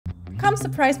come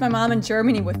surprise my mom in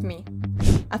Germany with me.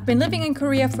 I've been living in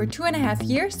Korea for 2.5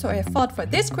 years, so I thought for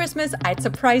this Christmas I'd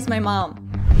surprise my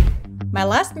mom. My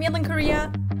last meal in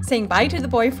Korea, saying bye to the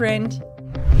boyfriend,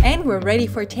 and we're ready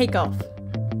for takeoff.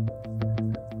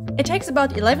 It takes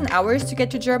about 11 hours to get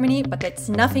to Germany, but that's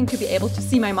nothing to be able to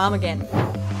see my mom again.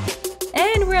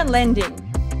 And we're landing.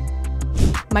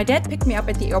 My dad picked me up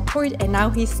at the airport and now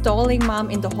he's stalling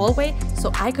mom in the hallway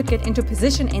so I could get into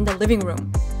position in the living room.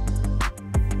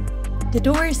 The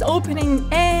door is opening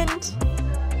and...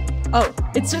 oh,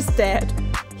 it's just Dad.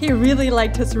 He really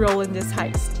liked his role in this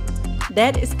heist.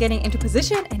 Dad is getting into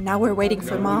position and now we're waiting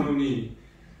for Mom.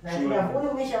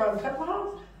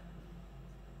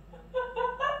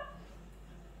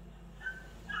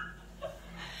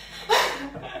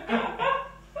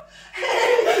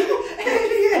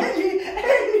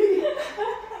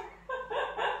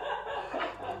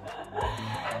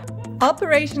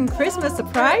 Operation Christmas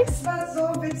Surprise?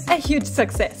 A huge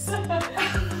success.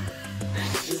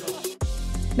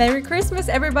 Merry Christmas,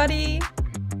 everybody!